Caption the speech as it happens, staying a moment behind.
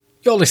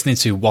You're listening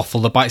to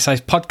Waffle, the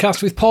Bite-Sized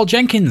Podcast with Paul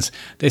Jenkins.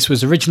 This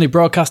was originally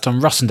broadcast on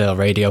Rossendale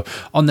Radio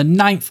on the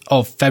 9th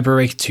of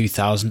February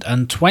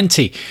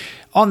 2020.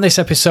 On this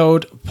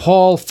episode,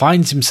 Paul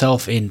finds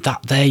himself in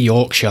that there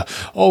Yorkshire,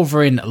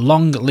 over in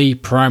Longley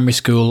Primary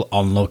School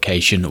on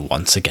location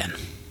once again.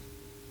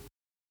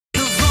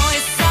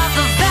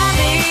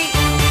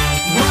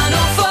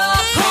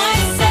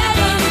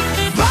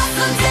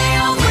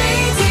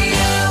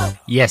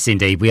 Yes,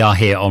 indeed. We are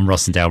here on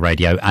Rossendale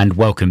Radio, and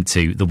welcome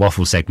to the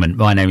Waffle segment.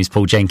 My name is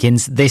Paul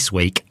Jenkins. This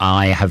week,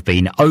 I have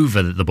been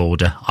over the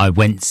border. I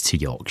went to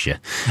Yorkshire,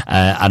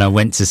 and I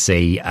went to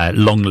see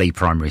Longley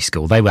Primary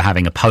School. They were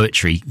having a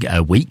poetry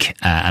week,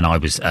 and I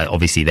was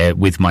obviously there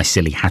with my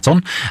silly hat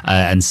on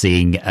and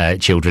seeing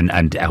children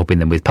and helping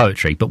them with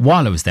poetry. But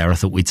while I was there, I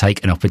thought we'd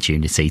take an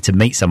opportunity to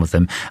meet some of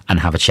them and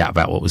have a chat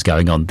about what was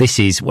going on. This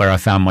is where I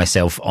found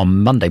myself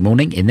on Monday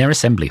morning in their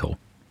assembly hall.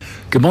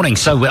 Good morning.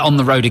 So we're on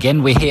the road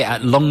again. We're here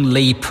at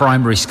Longley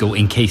Primary School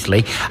in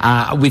Keighley.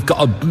 We've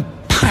got a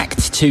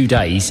packed 2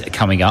 days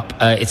coming up.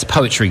 It's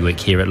Poetry Week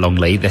here at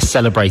Longley. They're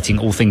celebrating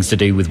all things to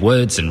do with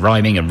words and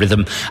rhyming and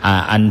rhythm,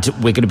 and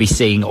we're going to be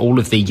seeing all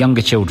of the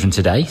younger children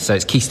today. So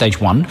it's Key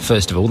Stage 1,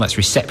 first of all. That's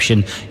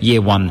reception,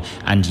 Year 1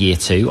 and Year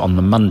 2 on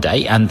the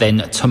Monday. And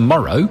then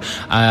tomorrow,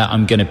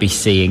 I'm going to be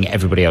seeing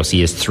everybody else,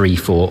 Years 3,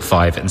 4,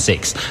 5 and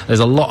 6. There's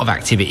a lot of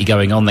activity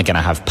going on. They're going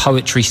to have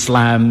poetry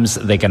slams.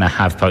 They're going to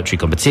have poetry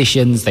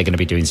competitions. They're going to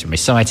be doing some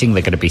reciting.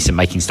 They're going to be some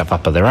making stuff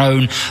up of their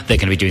own. They're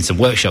going to be doing some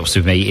workshops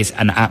with me. It's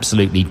an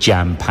absolutely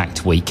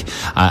jam-packed week,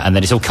 and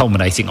then it's all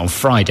culminating on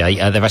Friday.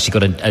 They've actually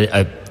got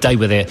a day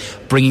where they're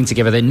bringing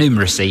together their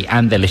numeracy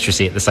and their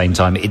literacy at the same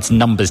time. It's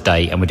Numbers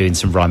Day, and we're doing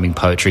some rhyming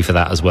poetry for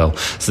that as well.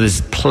 So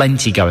there's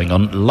plenty going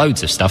on,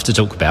 loads of stuff to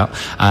talk about,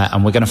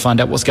 and we're going to find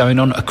out what's going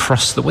on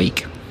across the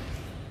week.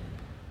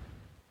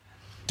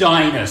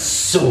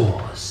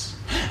 Dinosaurs,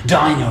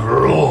 dino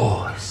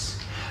roars,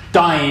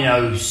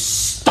 dino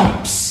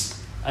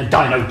stomps, and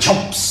dino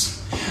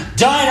chomps,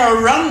 dino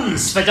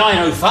runs for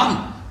dino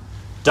fun,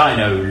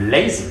 dino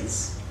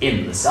lasers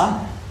in the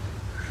sun.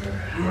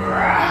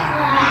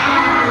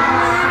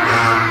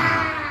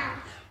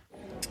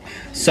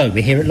 So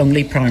we're here at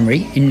Longley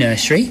Primary in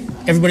nursery.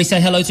 Everybody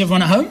say hello to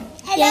everyone at home.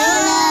 Hello.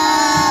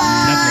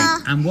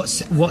 Lovely. And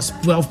what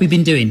have we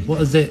been doing?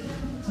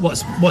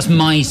 What's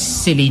my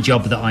silly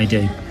job that I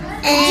do?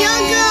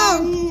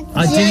 Juggle.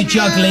 I do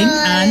juggling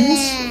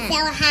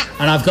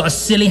and I've got a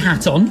silly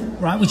hat on,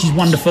 right, which is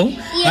wonderful,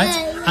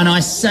 right? And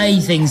I say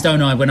things,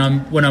 don't I, when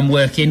I'm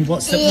working?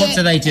 What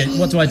do they do?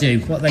 What do I do?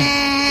 Is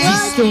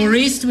it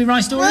stories? Do we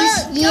write stories?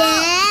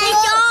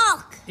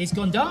 Yeah. It's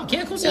gone dark.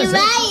 Yeah, of course it You has.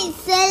 write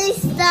silly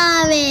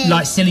stories.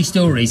 Like silly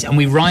stories, and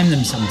we rhyme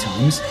them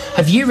sometimes.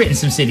 Have you written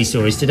some silly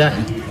stories today?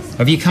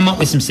 Have you come up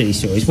with some silly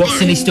stories? What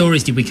silly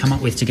stories did we come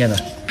up with together?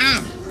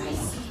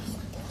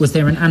 Was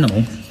there an animal?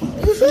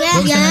 A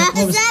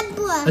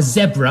zebra. A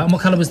zebra. And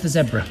what colour was the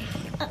zebra?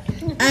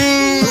 Blue.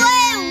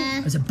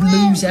 It was a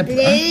blue zebra.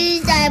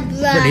 Blue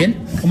zebra. Brilliant.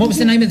 And what was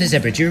the name of the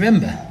zebra? Do you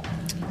remember?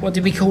 What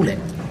did we call it?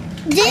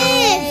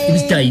 Dave. It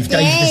was Dave.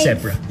 Dave the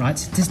zebra, right? I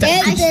said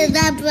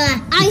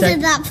zebra. I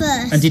said that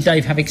first. And did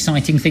Dave have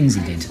exciting things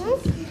he did?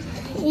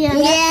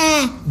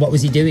 Yeah. What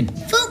was he doing?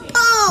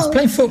 Football.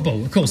 Playing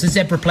football, of course. A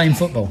zebra playing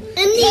football. In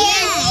the air.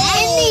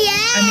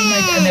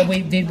 And then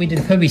we did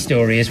a pooey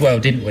story as well,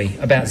 didn't we?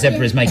 About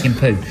zebras making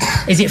poo.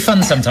 Is it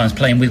fun sometimes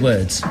playing with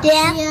words?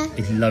 Yeah.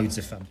 It's loads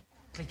of fun.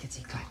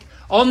 Clickety clack.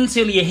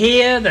 Until you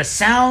hear the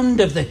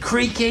sound of the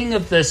creaking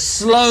of the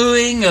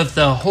slowing of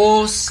the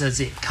horse as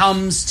it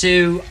comes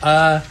to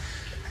a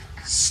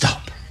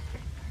stop.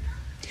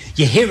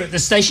 You hear at the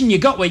station, you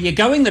got where you're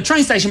going, the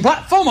train station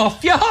platform,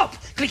 off you hop.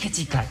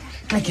 Clickety clack,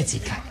 clickety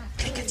clack,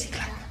 clickety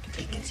clack,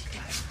 clickety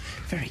clack.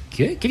 Very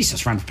good. Give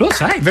yourself a round of applause,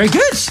 hey? Very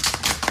good.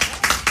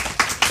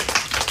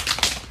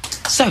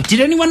 So, did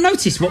anyone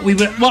notice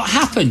what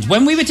happened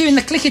when we were doing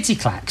the clickety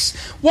clacks?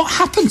 What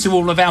happened to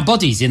all of our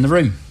bodies in the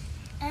room?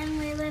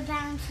 We were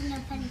bouncing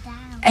up and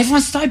down.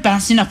 Everyone started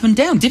bouncing up and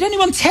down. Did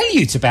anyone tell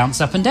you to bounce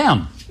up and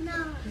down?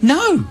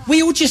 No,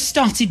 we all just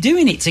started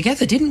doing it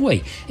together, didn't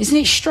we? Isn't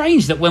it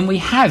strange that when we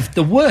have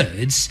the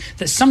words,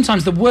 that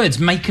sometimes the words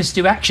make us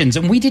do actions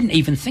and we didn't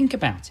even think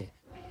about it?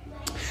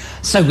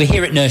 So we're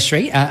here at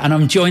nursery, and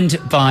I'm joined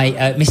by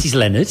Mrs.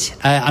 Leonard,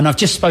 and I've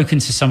just spoken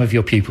to some of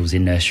your pupils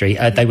in nursery.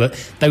 They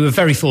were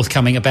very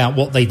forthcoming about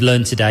what they'd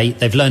learned today.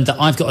 They've learned that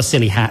I've got a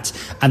silly hat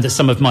and that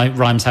some of my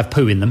rhymes have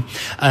poo in them.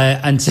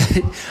 And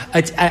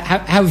how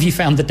have you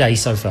found the day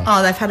so far?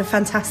 Oh, they've had a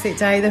fantastic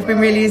day. They've been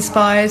really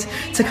inspired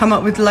to come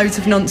up with loads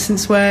of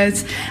nonsense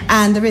words,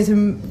 and the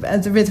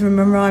rhythm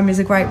and rhyme is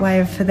a great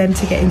way for them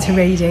to get into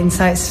reading.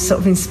 So it's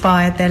sort of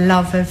inspired their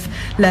love of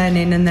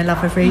learning and their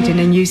love of reading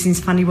and using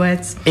funny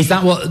words. Is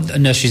that what a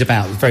nursery's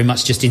about? Very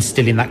much just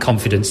instilling that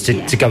confidence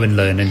to go and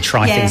learn and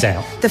try things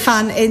out. The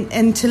fun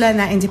and to learn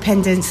that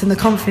independence and the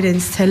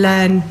confidence to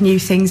learn new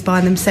things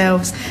by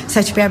themselves.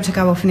 So to be able to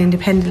go off and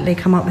independently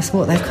come up with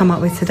what they've come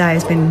up with today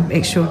has been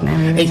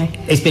extraordinary. Really.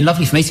 It's been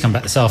lovely for me to come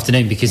back this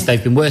afternoon because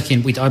they've been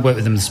working. I worked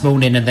with them this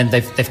morning, and then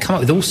they've come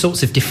up with all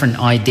sorts of different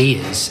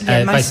ideas.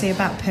 Mostly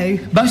about poo.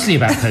 Mostly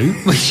about poo,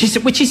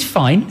 which is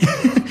fine.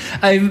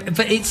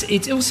 But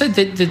it's also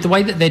the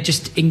way that they're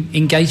just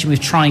engaging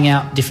with trying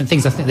out different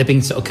things. I think they've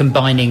been sort of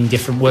combining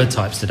different word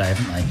types today,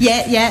 haven't they?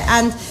 Yeah,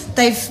 and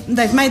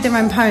they've made their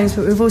own poems,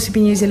 but we've also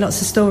been using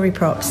lots of story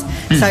props.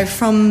 So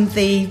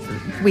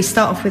we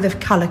start off with a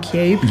colour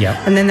cube,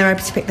 and then they're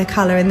able to pick their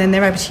colour, and then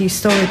they're able to use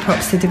story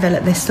props to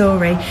develop their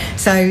story.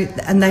 So,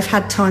 and they've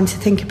had time to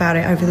think about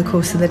it over the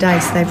course of the day,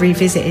 so they've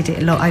revisited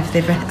it a lot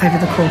over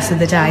the course of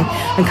the day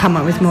and come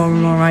up with more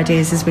and more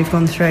ideas as we've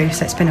gone through.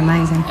 So it's been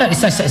amazing.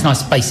 It's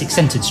nice basic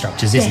sentence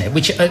structures, isn't it?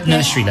 Which at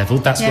nursery level,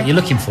 that's what you're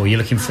looking for. You're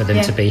looking for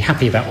them to be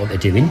happy about what they're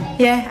doing.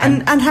 Yeah,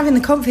 and having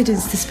the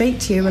confidence to speak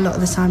to you a lot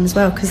of the time as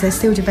well, because they're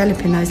still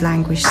developing those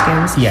language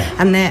skills. Yeah.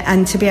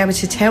 And to be able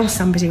to tell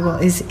somebody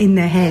what is in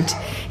their head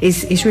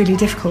is really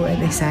difficult at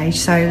this age.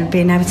 So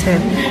being able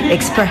to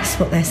express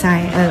what they're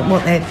saying,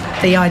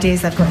 the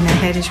ideas they've got in their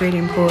head is really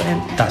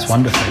important. That's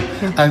wonderful.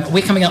 Yeah.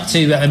 We're coming up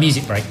to a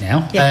music break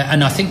now,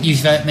 and I think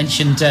you've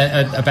mentioned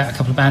about a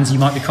couple of bands you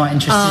might be quite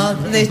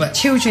interested in. The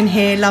children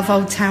here love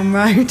Old Town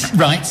Road.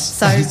 Right.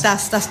 So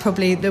that's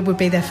probably that would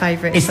be their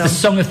favourite. It's the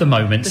song of the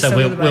moment. So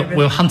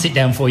we'll hunt it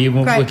down for you.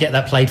 We'll get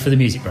that played for the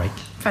music break.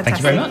 Fantastic. Thank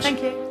you very much.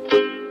 Thank you.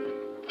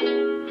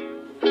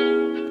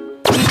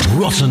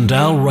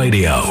 Rossendale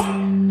Radio.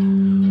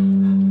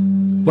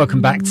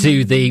 Welcome back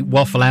to the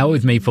Waffle Hour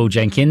with me, Paul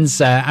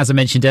Jenkins. As I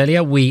mentioned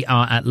earlier, we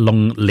are at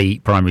Longley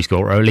Primary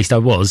School, or at least I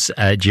was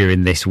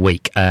during this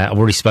week. I've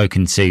already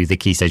spoken to the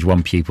Key Stage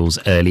 1 pupils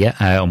earlier,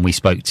 and we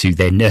spoke to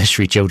their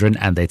nursery children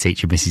and their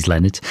teacher, Mrs.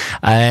 Leonard.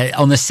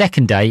 On the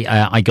second day,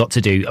 I got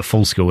to do a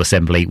full school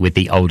assembly with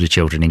the older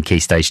children in Key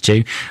Stage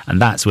 2, and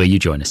that's where you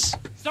join us.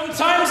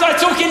 Sometimes I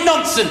talk in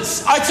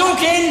nonsense. I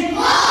talk in...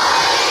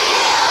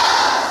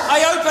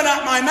 I open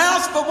up my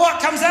mouth, but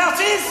what comes out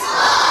is...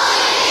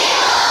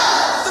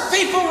 The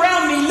people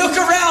round me look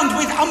around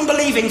with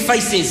unbelieving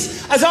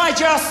faces as I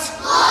just...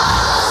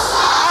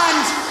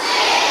 and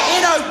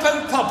in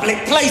open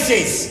public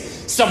places.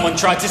 Someone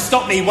tried to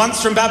stop me once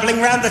from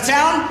babbling round the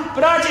town,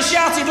 but I just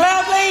shouted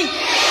loudly...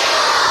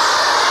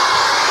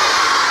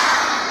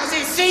 as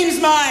it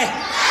seems my...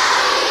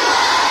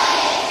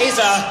 is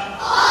a...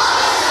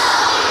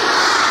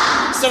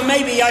 So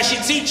maybe I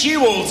should teach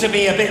you all to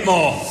be a bit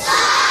more...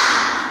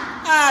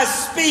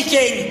 as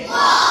speaking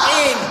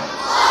in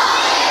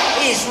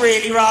is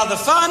really rather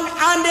fun,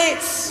 and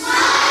it's...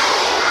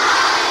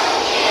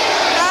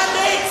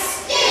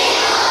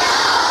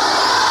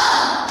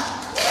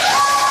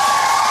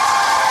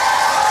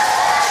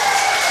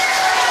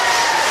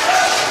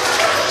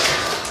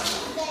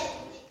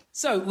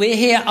 So we're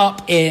here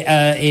up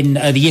in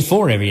the Year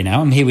 4 area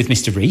now. I'm here with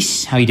Mr.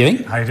 Rees. How are you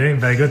doing? How are you doing?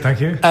 Very good,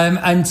 thank you.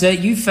 And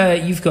you've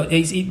got... So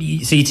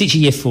you teach a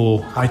Year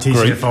 4 I teach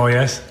group. Year 4,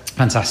 yes.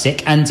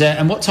 Fantastic.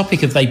 And what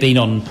topic have they been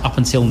on up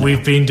until now?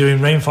 We've been doing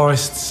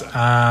rainforests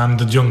and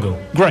the jungle.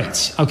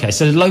 Great. Okay,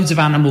 so loads of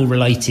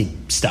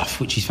animal-related stuff,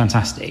 which is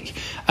fantastic.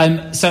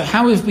 So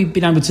how have we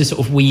been able to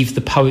sort of weave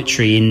the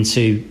poetry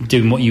into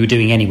doing what you were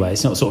doing anyway?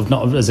 It's not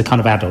as a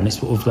kind of add-on. It's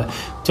sort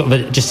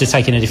of just to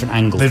take in a different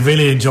angle. They've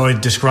really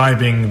enjoyed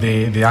describing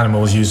the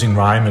animals using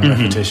rhyme and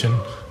repetition,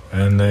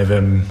 and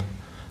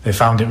they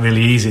found it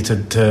really easy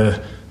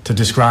to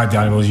describe the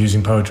animals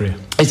using poetry.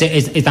 Is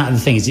that the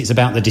thing? It's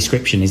about the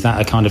description? Is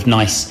that a kind of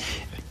nice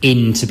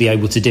to be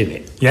able to do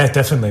it? Yeah,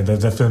 definitely.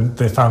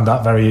 They found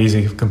that very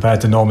easy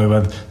compared to normally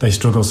where they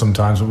struggle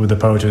sometimes, but with the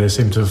poetry they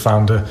seem to have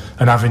found an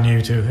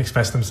avenue to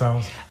express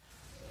themselves.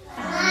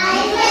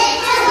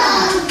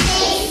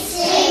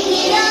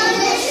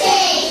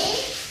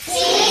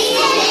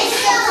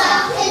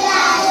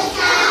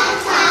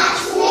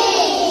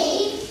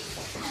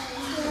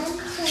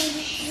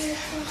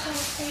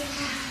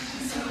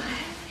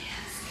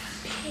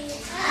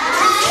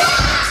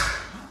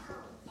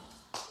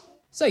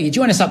 So you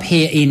join us up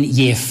here in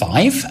Year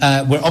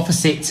 5. We're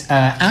opposite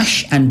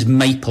Ash and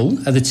Maple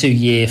are the 2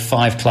 Year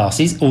 5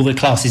 classes. All the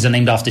classes are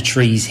named after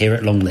trees here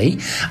at Longley.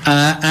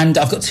 And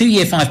I've got 2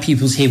 Year 5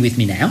 pupils here with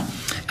me now.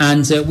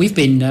 And we've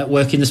been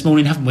working this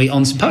morning, haven't we,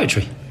 on some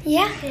poetry?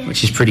 Yeah.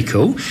 Which is pretty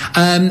cool.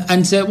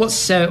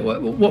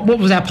 What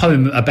was our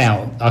poem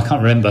about? I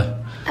can't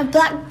remember. A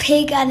black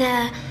pig and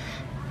a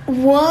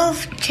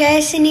wolf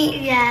chasing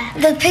it. Yeah.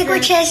 The pig were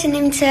chasing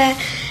him to...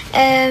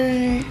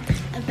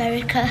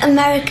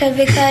 America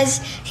because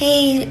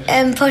he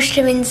pushed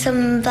him in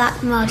some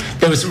black mud.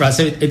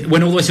 So it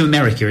went all the way to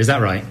America, is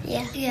that right?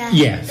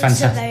 Yeah,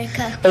 fantastic.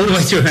 America. All the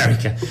way to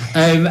America,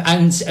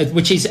 and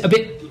which is a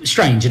bit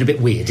strange and a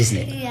bit weird, isn't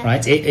it? Yeah.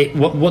 Right.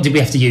 What did we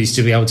have to use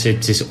to be able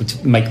to sort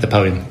of make the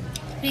poem?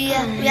 We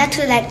had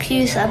to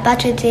use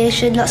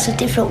imagination, lots of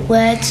different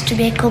words to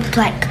make up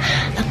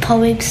a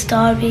poem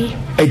story.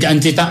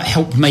 And did that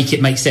help make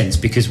it make sense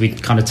because we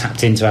kind of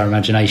tapped into our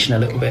imagination a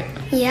little bit?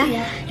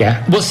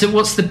 Yeah.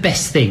 What's the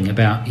best thing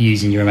about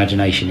using your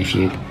imagination? If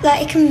you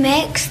you can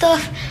make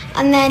stuff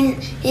and then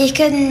you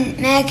can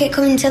make it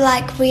come into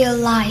real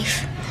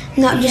life,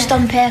 not just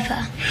on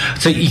paper.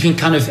 So you can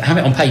kind of have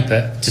it on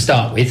paper to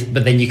start with,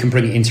 but then you can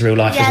bring it into real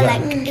life as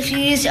well. If you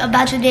use your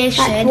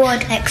imagination,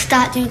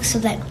 start doing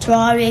some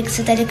drawings,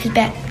 so then you could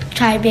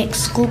try and make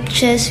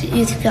sculptures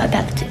using your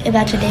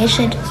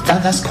imagination.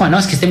 That's quite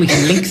nice because then we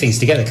can link things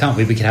together, can't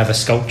we? We could have a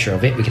sculpture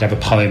of it, we could have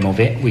a poem of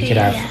it, we could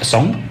have a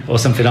song or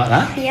something like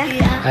that. Yeah.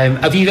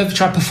 Have you ever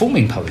tried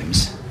performing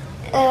poems?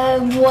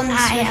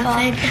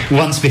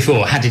 Once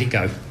before. How did it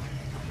go?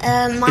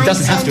 It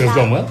doesn't have to have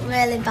gone well.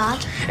 Really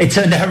bad. It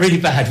turned out really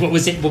bad. What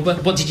was it?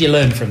 What did you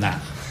learn from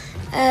that?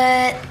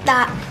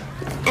 That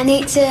I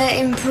need to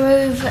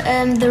improve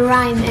the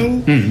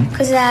rhyming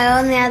because I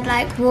only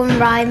had one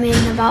rhyme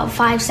in about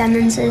 5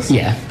 sentences.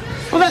 Yeah.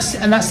 Well,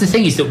 that's the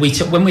thing is that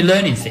when we're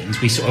learning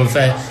things, we sort of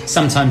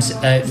sometimes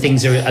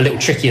things are a little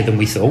trickier than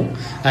we thought,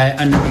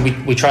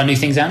 and we try new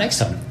things out next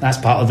time. That's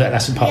part of the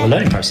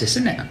learning process,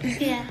 isn't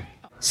it? Yeah.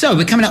 So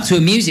we're coming up to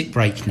a music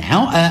break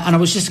now, and I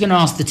was just going to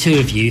ask the two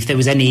of you if there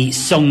was any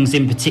songs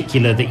in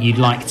particular that you'd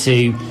like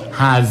to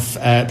have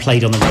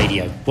played on the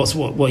radio. What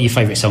are your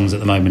favourite songs at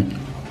the moment?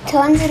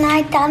 Tones and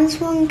I, Dance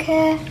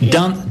Monkey.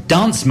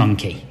 Dance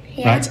Monkey.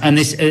 Yeah. Right, and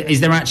this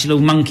is there actual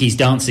monkeys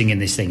dancing in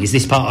this thing? Is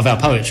this part of our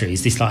poetry?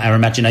 Is this our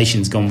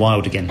imagination's gone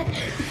wild again?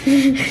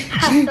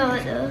 I don't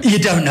know. You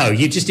don't know.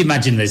 You just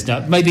imagine there's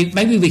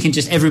maybe we can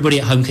everybody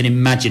at home can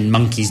imagine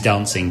monkeys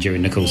dancing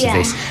during the course of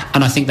this,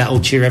 and I think that'll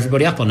cheer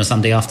everybody up on a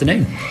Sunday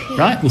afternoon. Yeah.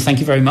 Right. Well, thank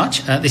you very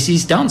much. This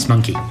is Dance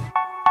Monkey.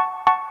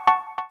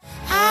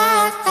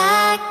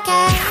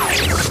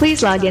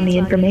 Please log in the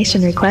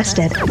information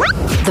requested.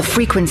 The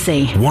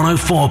frequency.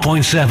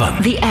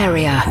 104.7. The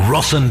area.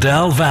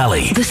 Rossendale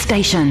Valley. The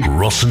station.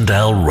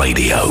 Rossendale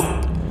Radio.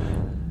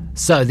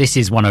 So this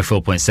is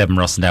 104.7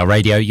 Rossendale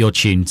Radio. You're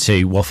tuned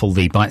to Waffle,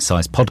 the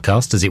bite-sized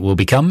podcast, as it will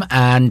become,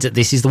 and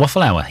this is the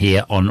Waffle Hour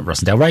here on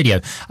Rossendale Radio.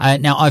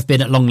 Now, I've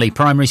been at Longley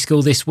Primary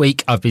School this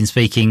week. I've been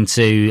speaking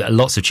to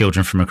lots of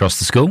children from across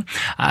the school,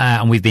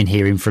 and we've been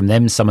hearing from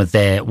them some of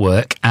their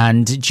work.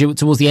 And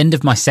towards the end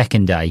of my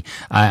second day,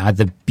 I had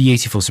the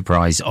beautiful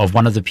surprise of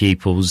one of the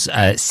pupils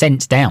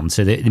sent down,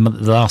 so the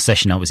last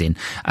session I was in,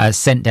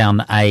 sent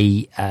down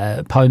a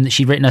poem that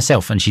she'd written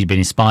herself, and she'd been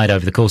inspired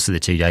over the course of the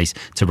 2 days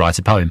to write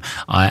a poem.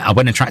 I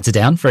went and tracked her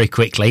down very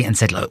quickly and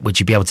said, look, would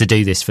you be able to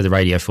do this for the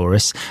radio for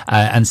us?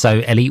 And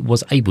so Ellie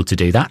was able to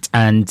do that.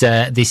 And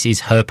this is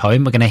her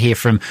poem. We're going to hear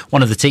from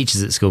one of the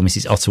teachers at school,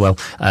 Mrs. Ottewell,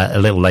 a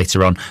little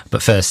later on.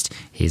 But first,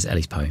 here's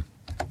Ellie's poem.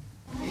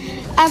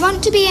 I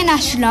want to be an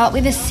astronaut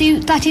with a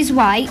suit that is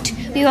white.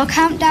 We will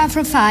count down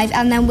from 5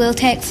 and then we'll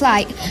take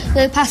flight.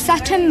 We'll pass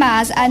Saturn,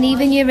 Mars and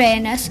even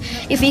Uranus.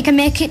 If we can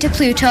make it to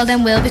Pluto,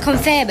 then we'll become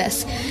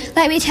famous.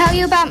 Let me tell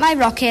you about my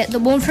rocket, the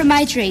one from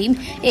my dream.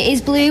 It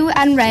is blue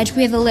and red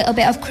with a little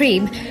bit of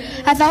cream.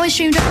 I've always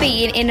dreamed of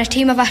being in a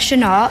team of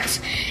astronauts.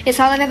 It's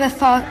all I've ever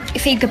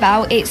think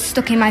about. It's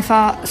stuck in my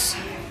thoughts.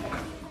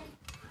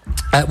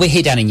 We're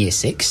here down in Year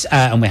 6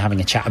 and we're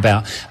having a chat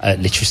about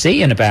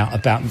literacy and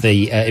about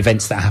the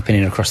events that are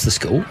happening across the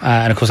school.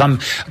 And of course, I've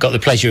got the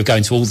pleasure of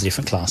going to all the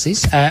different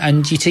classes.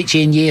 And you teach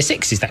in Year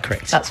 6, is that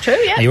correct? That's true,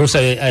 yeah. And you're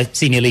also a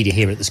senior leader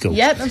here at the school.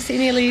 Yep, I'm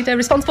senior leader,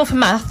 responsible for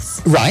maths.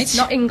 Right.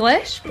 Not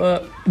English,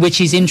 but... Which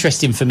is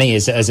interesting for me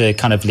as a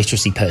kind of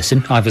literacy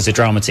person. I was a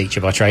drama teacher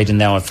by trade and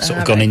now I've sort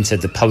of gone into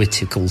the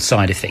poetical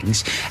side of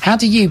things. How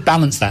do you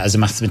balance that as a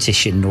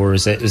mathematician or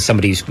as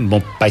somebody who's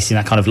more based in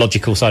that kind of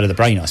logical side of the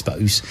brain, I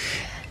suppose,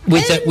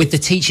 with the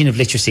teaching of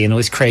literacy and all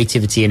this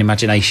creativity and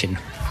imagination?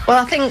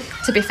 Well, I think,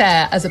 to be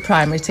fair, as a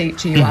primary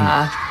teacher, you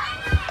are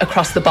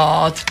across the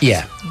board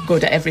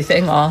good at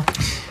everything, or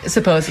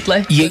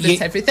supposedly good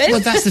at everything. Well,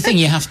 that's the thing.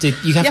 You have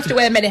to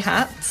wear many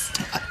hats.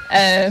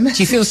 Do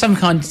you feel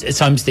sometimes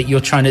that you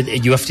have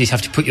to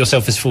pput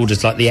yourself as forward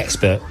as like the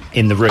expert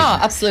in the room? Oh,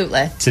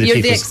 absolutely.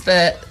 You're the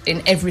expert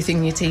in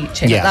everything you're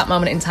teaching. At that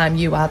moment in time,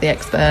 you are the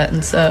expert,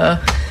 and so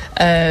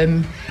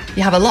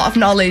you have a lot of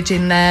knowledge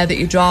in there that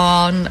you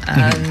draw on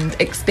and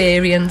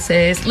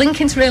experiences.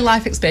 Linking to real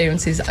life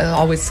experiences are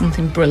always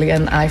something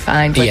brilliant, I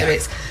find, whether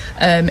it's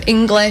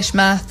English,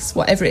 maths,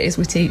 whatever it is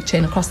we're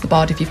teaching across the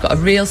board. If you've got a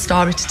real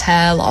story to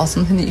tell or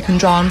something that you can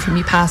draw on from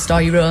your past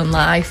or your own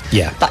life,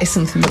 that is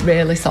something that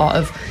really sort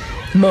of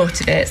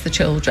motivates the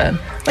children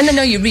when they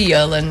know you're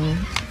real. And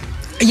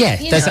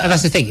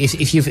that's the thing.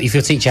 If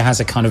your teacher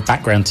has a kind of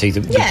background to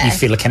them, you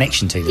feel a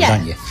connection to them,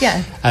 don't you?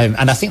 Yeah.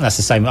 And I think that's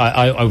the same.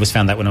 I always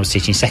found that when I was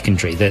teaching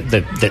secondary, that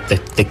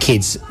the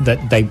kids,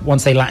 that they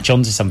once they latch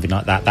onto something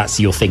like that,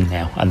 that's your thing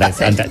now, and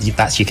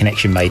that's your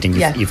connection made, and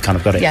you've kind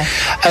of got it. Yeah.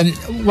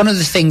 One of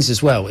the things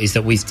as well is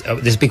that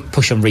there's a big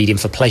push on reading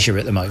for pleasure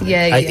at the moment.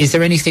 Is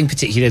there anything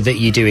particular that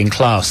you do in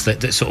class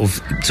that sort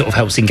of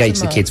helps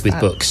engage the kids with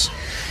books?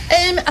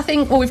 I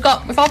think we've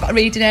all got a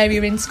reading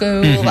area in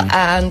school,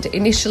 and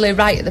initially,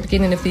 right at the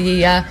beginning of the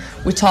year,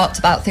 we talked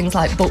about things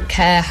like book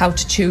care, how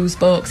to choose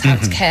books, how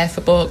to care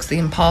for books, the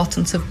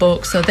importance of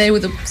books. So they were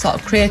the sort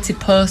of creative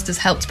posters,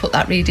 helped to put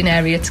that reading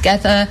area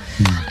together.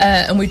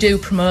 And we do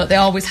promote. They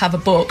always have a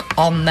book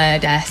on their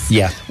desk,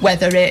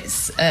 whether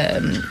it's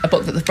a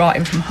book that they've brought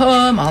in from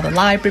home, or the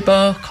library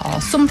book, or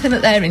something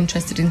that they're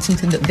interested in,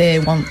 something that they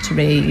want to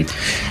read.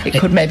 It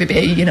could maybe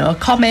be, a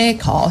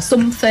comic or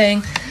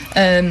something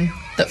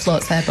that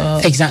floats their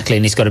boat. Exactly,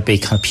 and it's got to be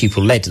kind of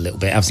pupil-led a little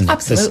bit, hasn't it?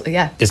 Absolutely,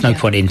 There's no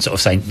point in sort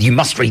of saying, you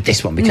must read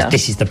this one because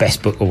this is the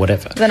best book or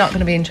whatever. They're not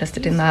going to be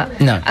interested in that.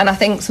 No. And I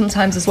think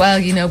sometimes as well,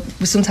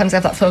 we sometimes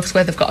have that focus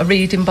where they've got a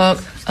reading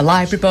book, a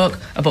library book,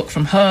 a book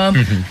from home,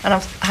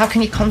 and how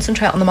can you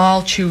concentrate on them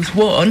all, choose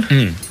one,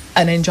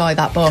 and enjoy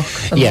that book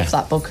and love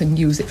that book and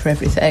use it for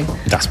everything.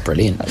 That's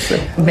brilliant.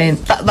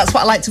 That's what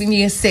I like to in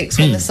year 6,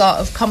 when they're sort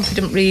of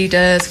confident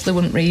readers,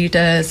 fluent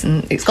readers,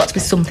 and it's got to be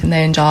something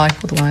they enjoy,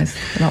 otherwise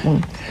they not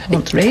want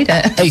to read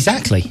it.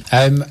 Exactly.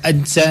 And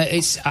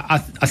it's I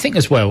think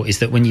as well is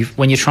that when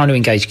you're trying to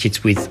engage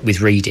kids with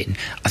reading,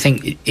 I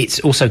think it's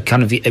also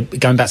kind of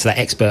going back to that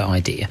expert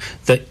idea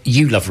that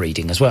you love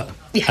reading as well.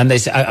 Yeah. And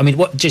there's,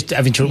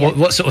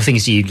 what sort of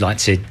things do you like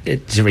to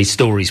read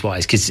stories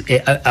wise? Because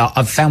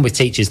I've found with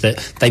teachers that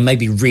they may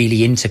be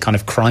really into kind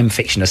of crime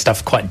fiction or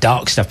stuff, quite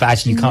dark stuff, but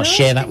actually you can't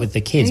share that with the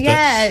kids.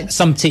 Yeah. But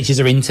some teachers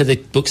are into the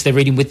books they're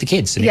reading with the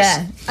kids. And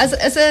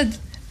as an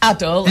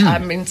adult,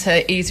 I'm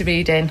into easy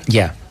reading.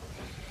 Yeah.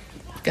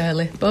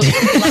 Girly books,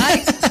 if you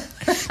like.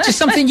 Just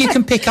something you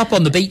can pick up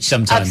on the beach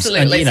sometimes.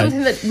 Absolutely,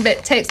 something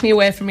that takes me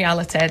away from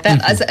reality.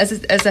 As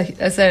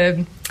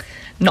a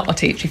not a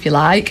teacher, if you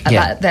like,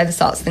 and they're the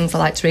sorts of things I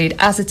like to read.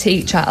 As a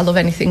teacher, I love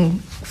anything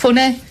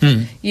funny.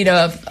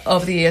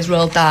 Over the years,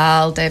 Roald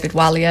Dahl, David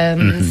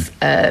Walliams,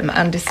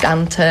 Andy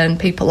Stanton,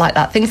 people like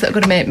that. Things that are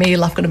going to make me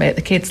laugh, going to make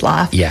the kids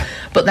laugh. Yeah.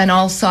 But then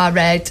also I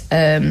read,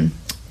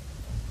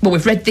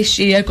 we've read this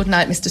year,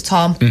 Goodnight, Mr.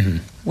 Tom,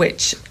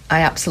 which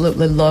I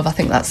absolutely love. I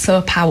think that's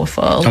so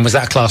powerful. And was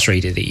that a class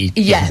reader that you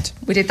did?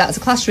 We did that as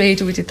a class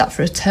reader. We did that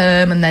for a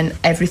term, and then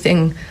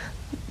everything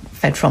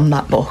fed from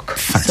that book.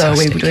 Fantastic. So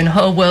we were doing a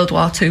whole World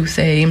War II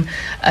theme,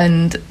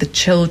 and the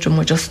children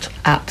were just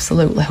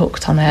absolutely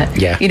hooked on it.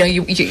 Yeah.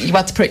 You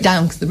had to put it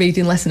down because the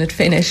reading lesson had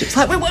finished. It's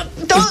like,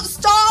 don't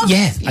stop!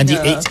 Yeah, and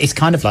it's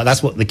kind of like,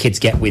 that's what the kids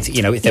get with,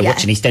 if they're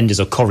watching EastEnders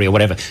or Corrie or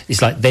whatever.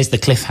 It's like, there's the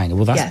cliffhanger.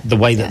 Well, that's the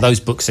way that those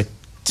books are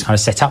kind of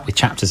set up with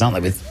chapters,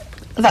 aren't they?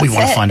 We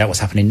want to find out what's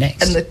happening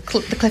next. And the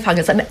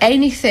cliffhangers, and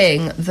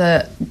anything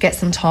that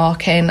gets them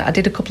talking. I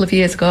did a couple of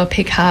years ago,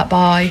 Pig Heart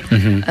Boy,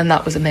 and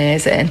that was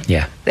amazing.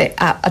 Yeah.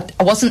 I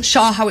wasn't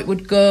sure how it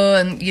would go,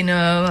 and,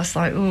 I was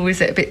like, oh, is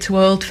it a bit too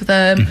old for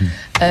them?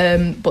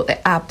 But they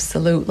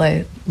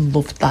absolutely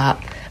loved that.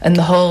 And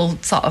the whole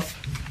sort of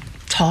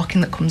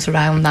talking that comes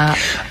around that.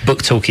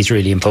 Book talk is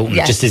really important,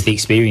 just as the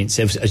experience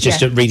of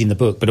just reading the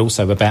book, but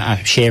also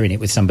about sharing it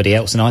with somebody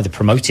else and either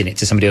promoting it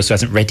to somebody else who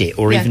hasn't read it,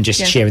 or even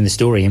just sharing the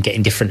story and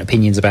getting different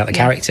opinions about the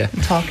character.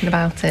 And talking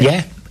about it.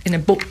 Yeah. In a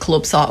book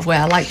club sort of way.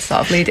 I like to sort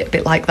of lead it a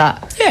bit like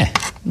that. Yeah.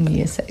 In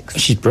year 6.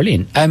 She's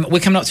brilliant. We're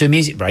coming up to a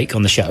music break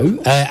on the show,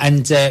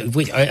 and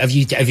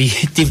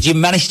did you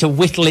manage to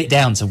whittle it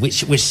down to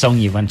which song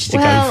you wanted to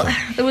go for? Well,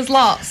 there was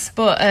lots,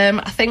 but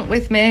I think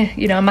with me,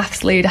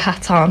 maths leader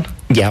hat on.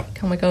 Yeah.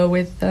 Can we go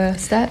with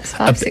steps?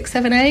 5, 6,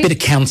 7, 8? Bit of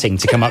counting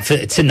to come up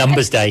to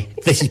Numbers Day.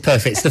 This is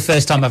perfect. It's the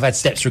first time I've had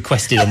steps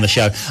requested on the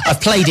show.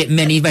 I've played it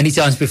many, many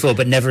times before,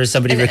 but never has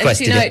somebody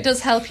requested it. It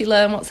does help you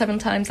learn what 7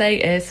 times 8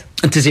 is.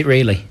 Does it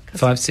really?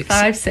 5,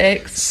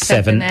 6,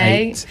 7,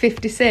 8.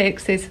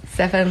 56 is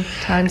 7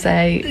 times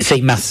 8.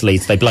 See, maths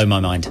leads, they blow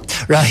my mind.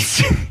 Right,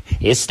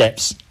 here's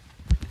steps.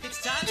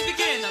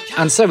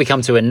 And so we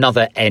come to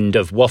another end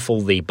of Waffle,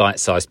 the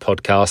bite-sized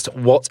podcast.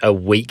 What a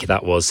week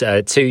that was.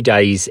 2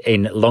 days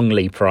in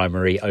Longley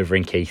Primary over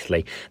in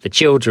Keighley. The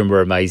children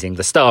were amazing.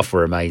 The staff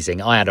were amazing.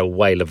 I had a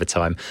whale of a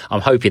time. I'm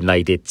hoping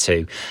they did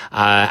too.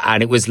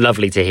 And it was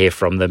lovely to hear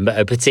from them.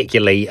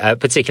 Particularly, I've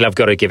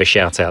got to give a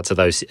shout out to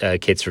those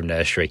kids from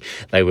nursery.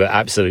 They were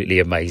absolutely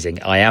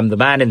amazing. I am the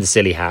man in the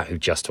silly hat who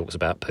just talks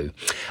about poo.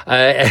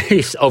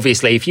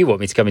 Obviously, if you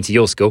want me to come into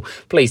your school,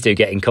 please do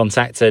get in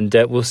contact, and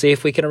we'll see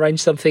if we can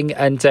arrange something,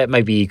 and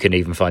maybe you can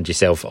even find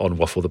yourself on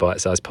Waffle the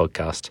Bite-Sized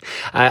Podcast.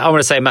 I want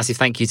to say a massive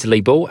thank you to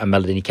Lee Ball and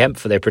Melanie Kemp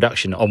for their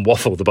production on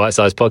Waffle the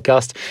Bite-Sized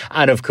Podcast,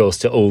 and of course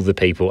to all the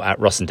people at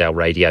Rossendale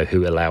Radio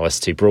who allow us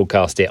to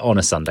broadcast it on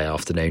a Sunday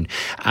afternoon,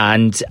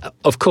 and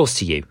of course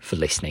to you for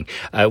listening.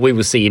 We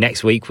will see you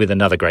next week with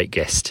another great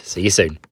guest. See you soon.